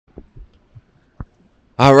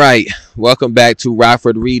All right, welcome back to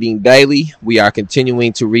Rockford Reading Daily. We are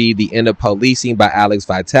continuing to read The End of Policing by Alex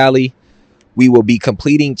Vitale. We will be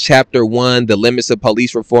completing Chapter 1, The Limits of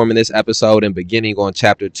Police Reform, in this episode and beginning on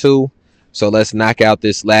Chapter 2. So let's knock out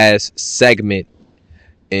this last segment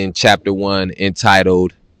in Chapter 1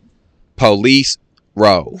 entitled Police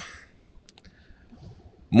Role.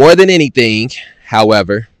 More than anything,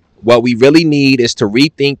 however, what we really need is to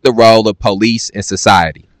rethink the role of police in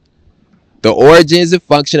society. The origins and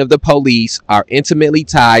function of the police are intimately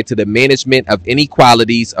tied to the management of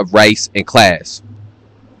inequalities of race and class.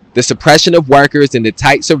 The suppression of workers and the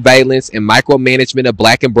tight surveillance and micromanagement of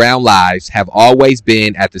black and brown lives have always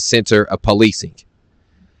been at the center of policing.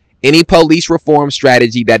 Any police reform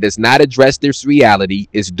strategy that does not address this reality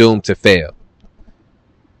is doomed to fail.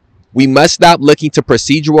 We must stop looking to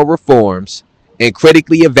procedural reforms and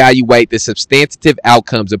critically evaluate the substantive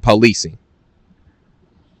outcomes of policing.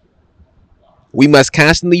 We must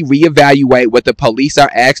constantly reevaluate what the police are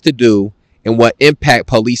asked to do and what impact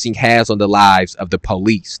policing has on the lives of the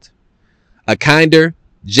policed. A kinder,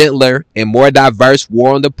 gentler, and more diverse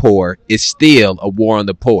war on the poor is still a war on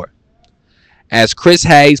the poor. As Chris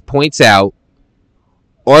Hayes points out,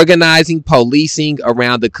 organizing policing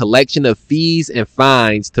around the collection of fees and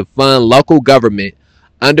fines to fund local government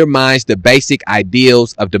undermines the basic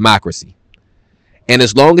ideals of democracy. And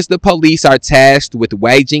as long as the police are tasked with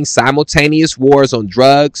waging simultaneous wars on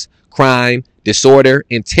drugs, crime, disorder,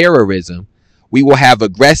 and terrorism, we will have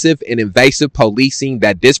aggressive and invasive policing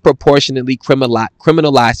that disproportionately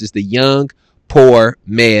criminalizes the young, poor,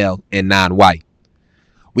 male, and non-white.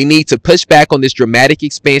 We need to push back on this dramatic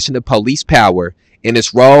expansion of police power and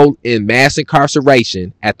its role in mass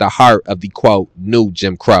incarceration at the heart of the, quote, new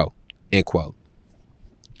Jim Crow, end quote.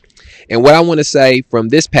 And what I want to say from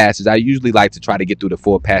this passage, I usually like to try to get through the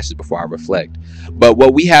full passage before I reflect. But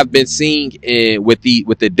what we have been seeing with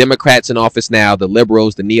the Democrats in office now, the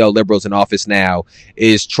liberals, the neoliberals in office now,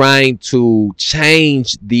 is trying to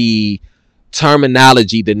change the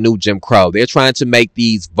terminology, the new Jim Crow. They're trying to make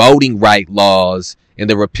these voting right laws and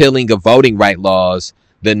the repealing of voting right laws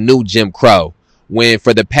the new Jim Crow. When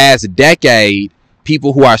for the past decade,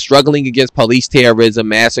 people who are struggling against police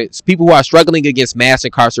terrorism, people who are struggling against mass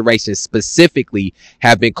incarceration specifically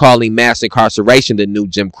have been calling mass incarceration the new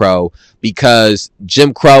Jim Crow, because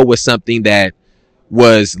Jim Crow was something that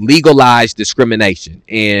was legalized discrimination,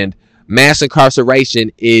 and mass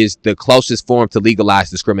incarceration is the closest form to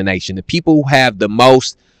legalized discrimination. The people who have the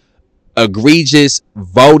most egregious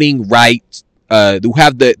voting rights, who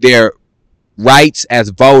have their rights as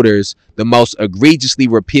voters the most egregiously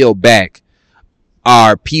repealed back,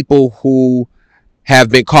 are people who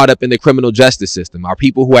have been caught up in the criminal justice system, are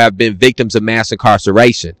people who have been victims of mass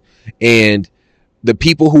incarceration. And the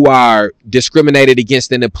people who are discriminated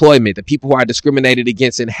against in employment, the people who are discriminated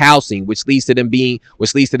against in housing, which leads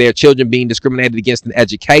to their children being discriminated against in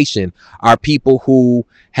education, are people who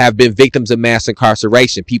have been victims of mass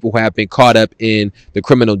incarceration, people who have been caught up in the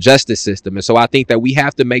criminal justice system. And so I think that we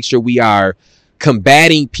have to make sure we are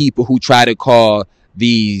combating people who try to call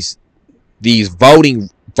these voting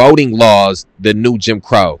laws the new Jim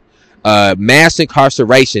Crow. Mass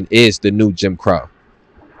incarceration is the new Jim Crow.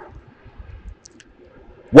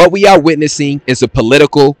 What we are witnessing is a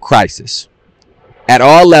political crisis. At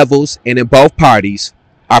all levels and in both parties,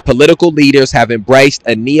 our political leaders have embraced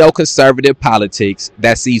a neoconservative politics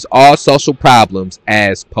that sees all social problems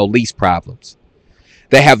as police problems.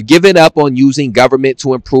 They have given up on using government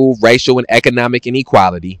to improve racial and economic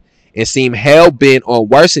inequality and seem hell-bent on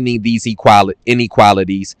worsening these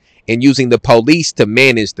inequalities and using the police to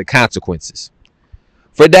manage the consequences.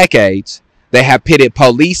 For decades, they have pitted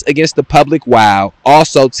police against the public while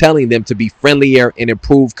also telling them to be friendlier and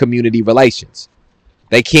improve community relations.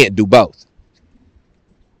 They can't do both.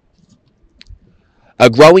 A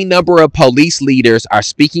growing number of police leaders are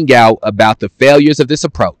speaking out about the failures of this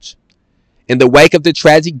approach. In the wake of the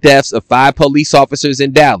tragic deaths of 5 police officers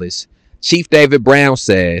in Dallas, Chief David Brown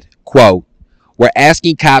said, quote, "We're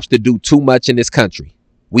asking cops to do too much in this country.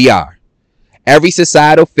 We are. Every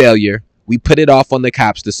societal failure, we put it off on the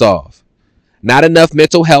cops to solve. Not enough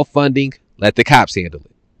mental health funding, let the cops handle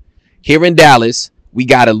it. Here in Dallas, we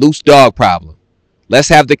got a loose dog problem. Let's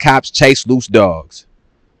have the cops chase loose dogs.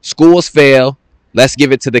 Schools fail, let's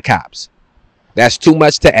give it to the cops. That's too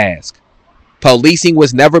much to ask. Policing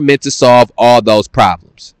was never meant to solve all those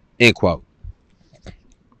problems." End quote.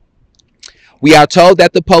 We are told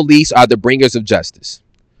that the police are the bringers of justice.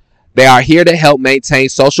 They are here to help maintain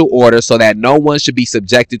social order so that no one should be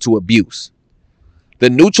subjected to abuse.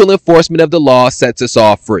 The neutral enforcement of the law sets us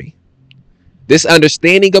all free. This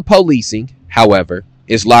understanding of policing, however,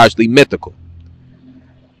 is largely mythical.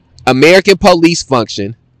 American police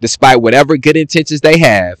function, despite whatever good intentions they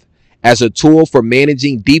have, as a tool for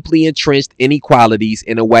managing deeply entrenched inequalities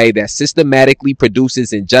in a way that systematically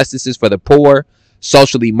produces injustices for the poor,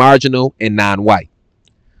 socially marginal, and non-white.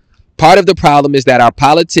 Part of the problem is that our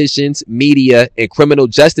politicians, media, and criminal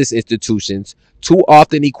justice institutions too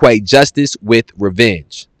often equate justice with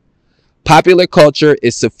revenge. Popular culture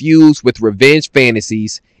is suffused with revenge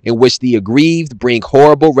fantasies in which the aggrieved bring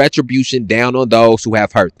horrible retribution down on those who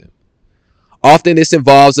have hurt them. Often this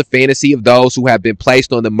involves a fantasy of those who have been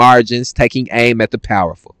placed on the margins taking aim at the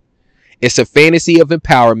powerful. It's a fantasy of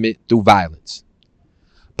empowerment through violence.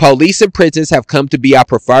 Police and prisons have come to be our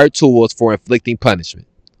preferred tools for inflicting punishment.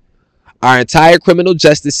 Our entire criminal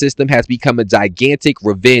justice system has become a gigantic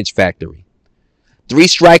revenge factory.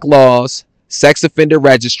 3-strike laws, sex offender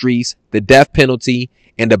registries, the death penalty,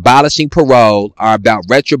 and abolishing parole are about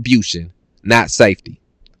retribution, not safety.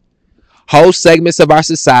 Whole segments of our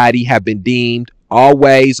society have been deemed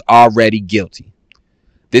always already guilty.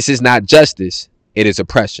 This is not justice, it is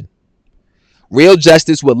oppression. Real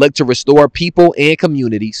justice would look to restore people and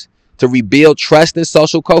communities, to rebuild trust and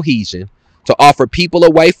social cohesion, to offer people a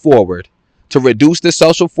way forward, to reduce the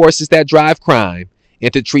social forces that drive crime,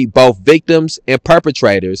 and to treat both victims and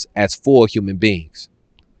perpetrators as full human beings.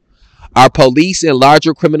 Our police and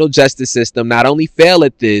larger criminal justice system not only fail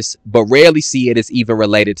at this, but rarely see it as even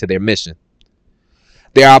related to their mission.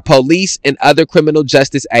 There are police and other criminal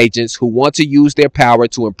justice agents who want to use their power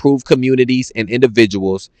to improve communities and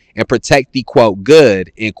individuals and protect the, quote,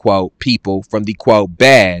 good, end quote, people from the, quote,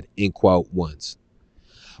 bad, end quote, ones.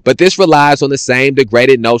 But this relies on the same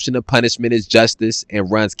degraded notion of punishment as justice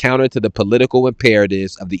and runs counter to the political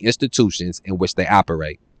imperatives of the institutions in which they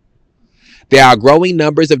operate. There are growing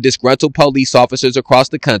numbers of disgruntled police officers across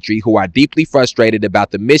the country who are deeply frustrated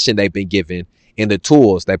about the mission they've been given and the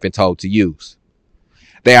tools they've been told to use.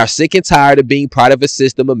 They are sick and tired of being part of a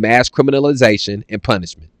system of mass criminalization and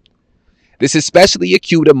punishment. This is especially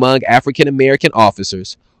acute among African American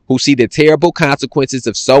officers who see the terrible consequences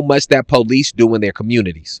of so much that police do in their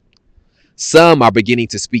communities. Some are beginning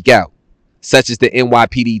to speak out, such as the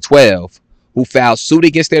NYPD 12, who filed suit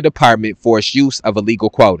against their department for its use of illegal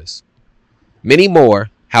quotas. Many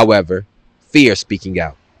more, however, fear speaking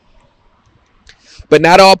out. But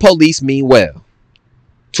not all police mean well.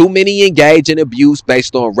 Too many engage in abuse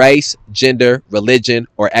based on race, gender, religion,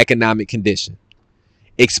 or economic condition.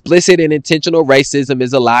 Explicit and intentional racism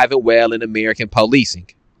is alive and well in American policing.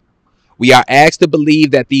 We are asked to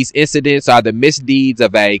believe that these incidents are the misdeeds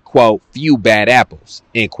of a, quote, few bad apples,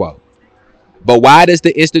 end quote. But why does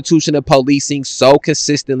the institution of policing so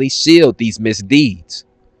consistently shield these misdeeds?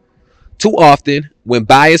 Too often, when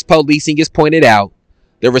biased policing is pointed out,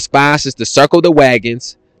 the response is to circle the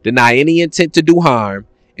wagons, deny any intent to do harm,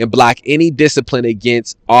 and block any discipline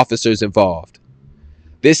against officers involved.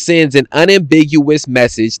 This sends an unambiguous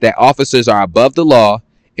message that officers are above the law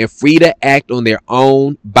and free to act on their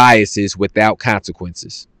own biases without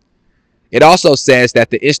consequences. It also says that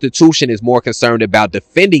the institution is more concerned about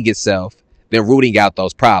defending itself than rooting out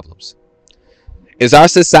those problems. Is our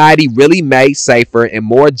society really made safer and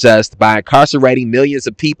more just by incarcerating millions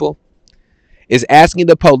of people? Is asking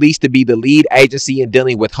the police to be the lead agency in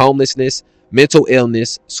dealing with homelessness, mental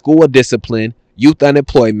illness, school discipline, youth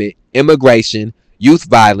unemployment, immigration, youth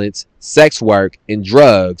violence, sex work, and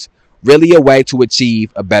drugs really a way to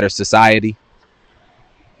achieve a better society?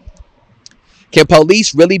 Can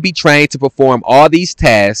police really be trained to perform all these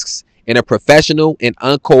tasks in a professional and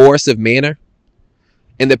uncoercive manner?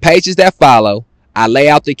 In the pages that follow, I lay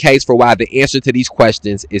out the case for why the answer to these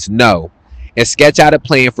questions is no, and sketch out a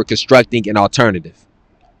plan for constructing an alternative.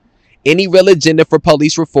 Any real agenda for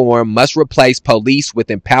police reform must replace police with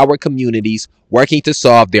empowered communities working to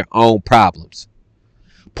solve their own problems.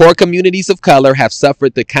 Poor communities of color have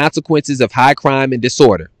suffered the consequences of high crime and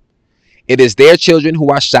disorder. It is their children who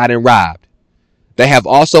are shot and robbed. They have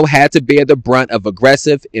also had to bear the brunt of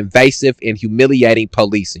aggressive, invasive, and humiliating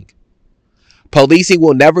policing. Policing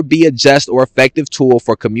will never be a just or effective tool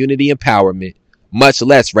for community empowerment, much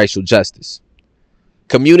less racial justice.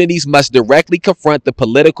 Communities must directly confront the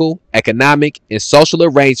political, economic, and social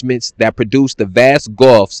arrangements that produce the vast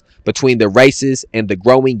gulfs between the races and the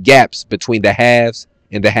growing gaps between the haves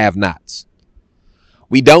and the have-nots.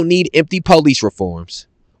 We don't need empty police reforms.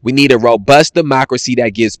 We need a robust democracy that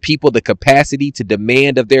gives people the capacity to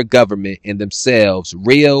demand of their government and themselves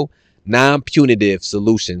real, non-punitive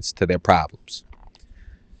solutions to their problems.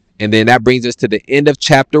 And then that brings us to the end of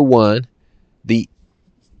chapter 1, the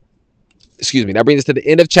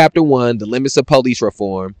end of chapter 1, the limits of police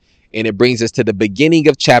reform, and it brings us to the beginning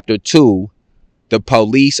of chapter 2, the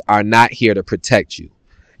police are not here to protect you.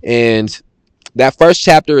 And that first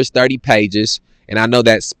chapter is 30 pages. And I know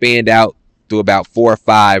that spanned out through about 4 or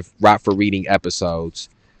 5 Rock for Reading episodes.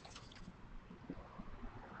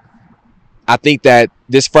 I think that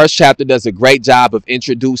this first chapter does a great job of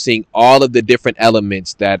introducing all of the different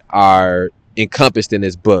elements that are encompassed in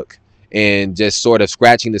this book and just sort of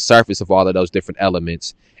scratching the surface of all of those different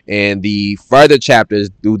elements. And the further chapters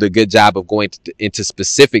do the good job of going into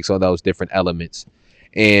specifics on those different elements.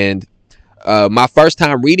 And my first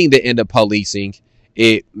time reading The End of Policing,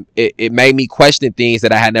 it made me question things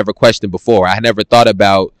that I had never questioned before. I had never thought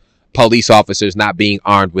about police officers not being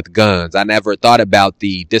armed with guns. I never thought about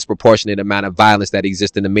the disproportionate amount of violence that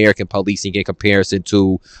exists in American policing in comparison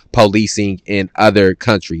to policing in other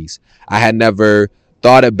countries. I had never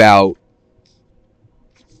thought about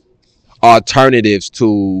alternatives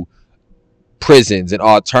to prisons and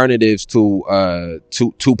alternatives to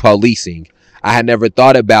policing. I had never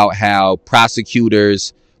thought about how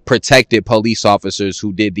prosecutors protected police officers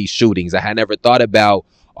who did these shootings. I had never thought about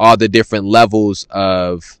all the different levels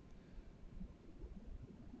of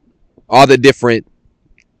I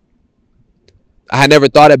had never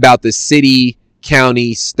thought about the city,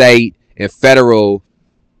 county, state, and federal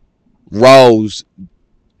roles,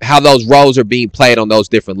 how those roles are being played on those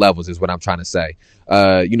different levels is what I'm trying to say.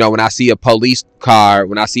 When I see a police car,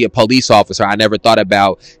 when I see a police officer, I never thought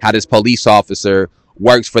about how this police officer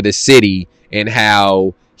works for the city and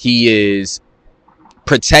how he is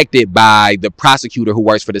protected by the prosecutor who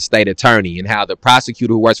works for the state attorney, and how the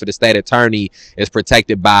prosecutor who works for the state attorney is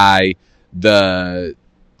protected by the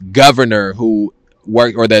governor who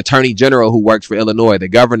or the attorney general who works for Illinois, the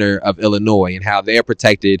governor of Illinois, and how they're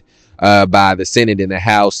protected by the Senate and the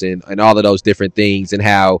House and all of those different things, and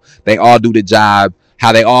how they all do the job,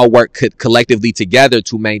 how they all work collectively together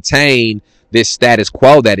to maintain this status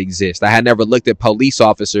quo that exists. I had never looked at police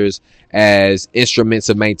officers as instruments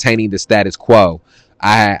of maintaining the status quo.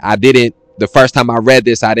 I didn't, the first time I read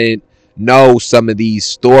this, I didn't know some of these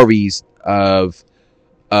stories of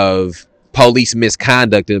police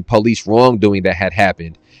misconduct and police wrongdoing that had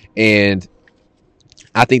happened. And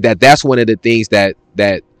I think that that's one of the things that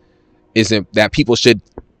people should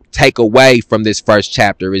take away from this first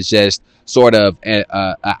chapter, is just sort of an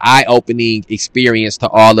eye-opening experience to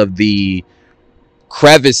all of the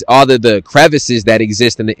crevices that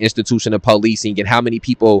exist in the institution of policing and how many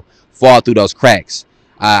people fall through those cracks.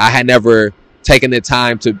 I had never taken the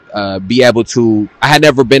time to I had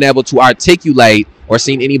never been able to articulate or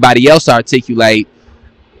seen anybody else articulate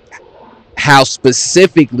how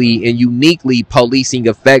specifically and uniquely policing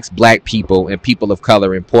affects Black people and people of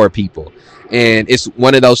color and poor people. And it's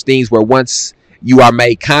one of those things where once you are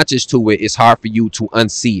made conscious to it, it's hard for you to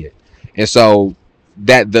unsee it. And so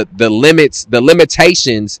that the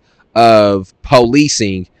limitations of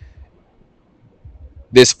policing,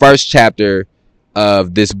 this first chapter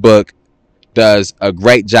of this book does a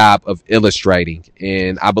great job of illustrating.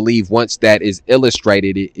 And I believe once that is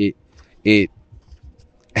illustrated, it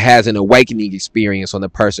has an awakening experience on the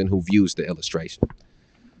person who views the illustration.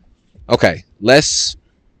 Okay, let's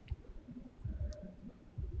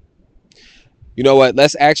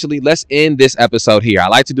end this episode here. I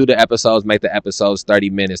like to do the episodes, make the episodes 30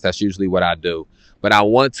 minutes. That's usually what I do. But I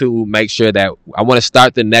want to make sure that I want to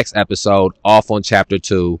start the next episode off on chapter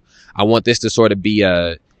 2. I want this to sort of be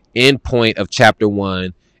a end point of chapter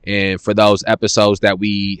 1. And for those episodes that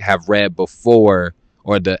we have read before,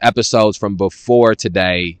 or the episodes from before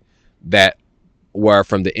today that were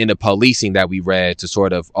from the End of Policing that we read, to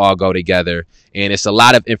sort of all go together. And it's a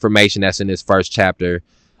lot of information that's in this first chapter.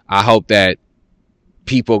 I hope that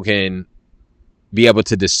people can be able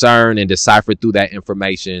to discern and decipher through that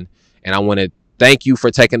information. And I want to thank you for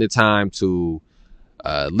taking the time to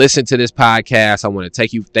listen to this podcast. I want to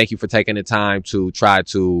thank you for taking the time to try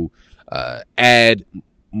to add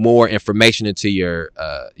more information into your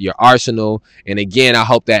arsenal. And again, I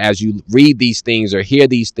hope that as you read these things or hear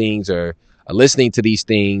these things or are listening to these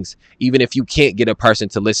things, even if you can't get a person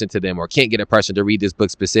to listen to them or can't get a person to read this book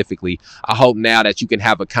specifically, I hope now that you can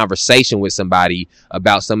have a conversation with somebody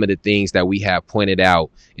about some of the things that we have pointed out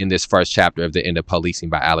in this first chapter of The End of Policing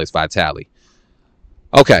by Alex Vitale.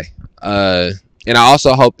 Okay. And I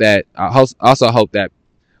also hope that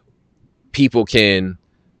people can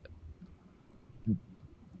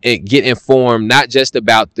get informed, not just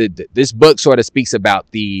about this book sort of speaks about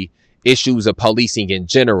the issues of policing in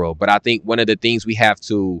general, but I think one of the things we have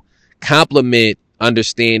to complement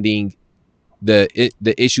understanding the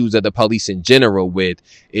issues of the police in general with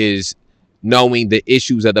is knowing the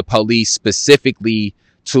issues of the police specifically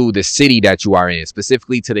to the city that you are in,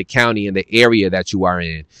 specifically to the county and the area that you are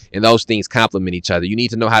in. And those things complement each other. You need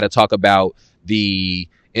to know how to talk about the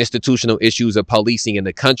institutional issues of policing in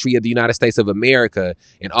the country of the United States of America,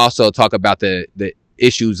 and also talk about the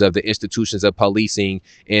issues of the institutions of policing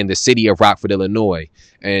in the city of Rockford, Illinois,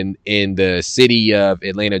 and in the city of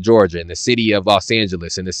Atlanta, Georgia, and the city of Los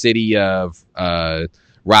Angeles, and the city of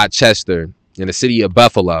Rochester, and the city of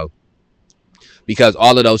Buffalo, because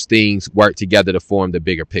all of those things work together to form the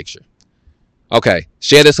bigger picture. Okay,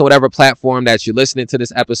 share this on whatever platform that you're listening to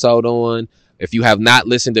this episode on. If you have not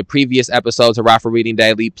listened to previous episodes of Rockford Reading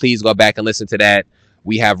Daily, please go back and listen to that.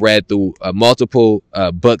 We have read through multiple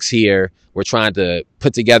books here. We're trying to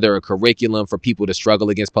put together a curriculum for people to struggle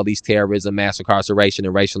against police terrorism, mass incarceration,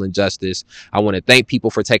 and racial injustice. I want to thank people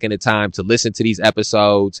for taking the time to listen to these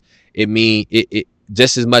episodes. It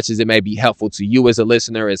just as much as it may be helpful to you as a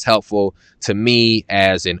listener, it's helpful to me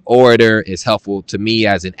as an orator, it's helpful to me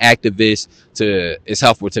as an activist, it's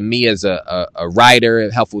helpful to me as a writer,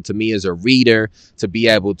 it's helpful to me as a reader, to be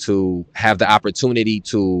able to have the opportunity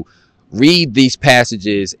to read these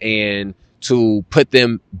passages and to put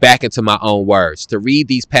them back into my own words, to read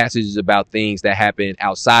these passages about things that happen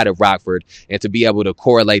outside of Rockford and to be able to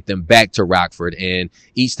correlate them back to Rockford. And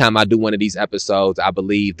each time I do one of these episodes, I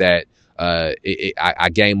believe that I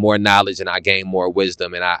gain more knowledge and I gain more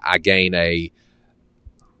wisdom, and I gain a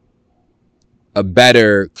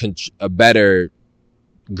better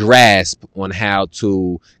grasp on how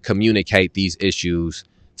to communicate these issues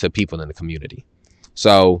to people in the community.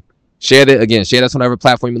 So share this on whatever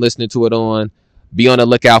platform you're listening to it on. Be on the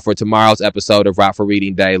lookout for tomorrow's episode of Rockford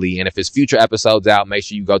Reading Daily. And if it's future episodes out, make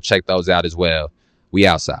sure you go check those out as well. We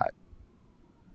outside.